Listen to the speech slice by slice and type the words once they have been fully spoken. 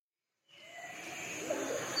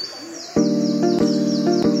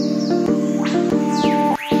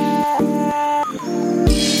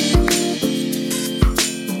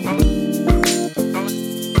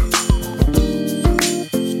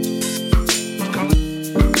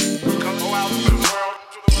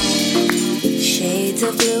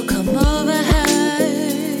of blue come over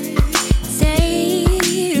her. Stay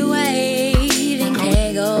waiting,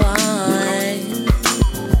 can't go on.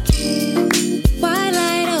 White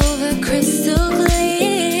light over crystal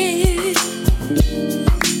clear.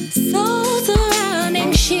 Soul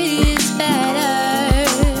surrounding, she's better.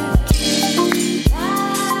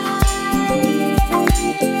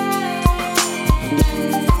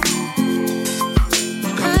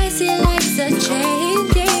 I see lights are changing.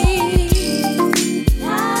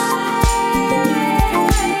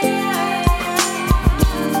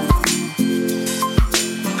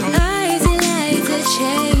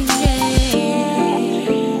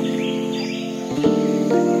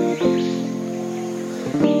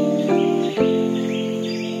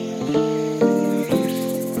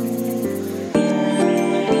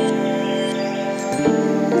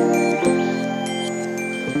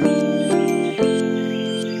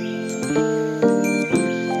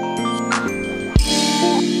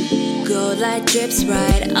 Gold light drips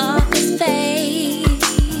right on.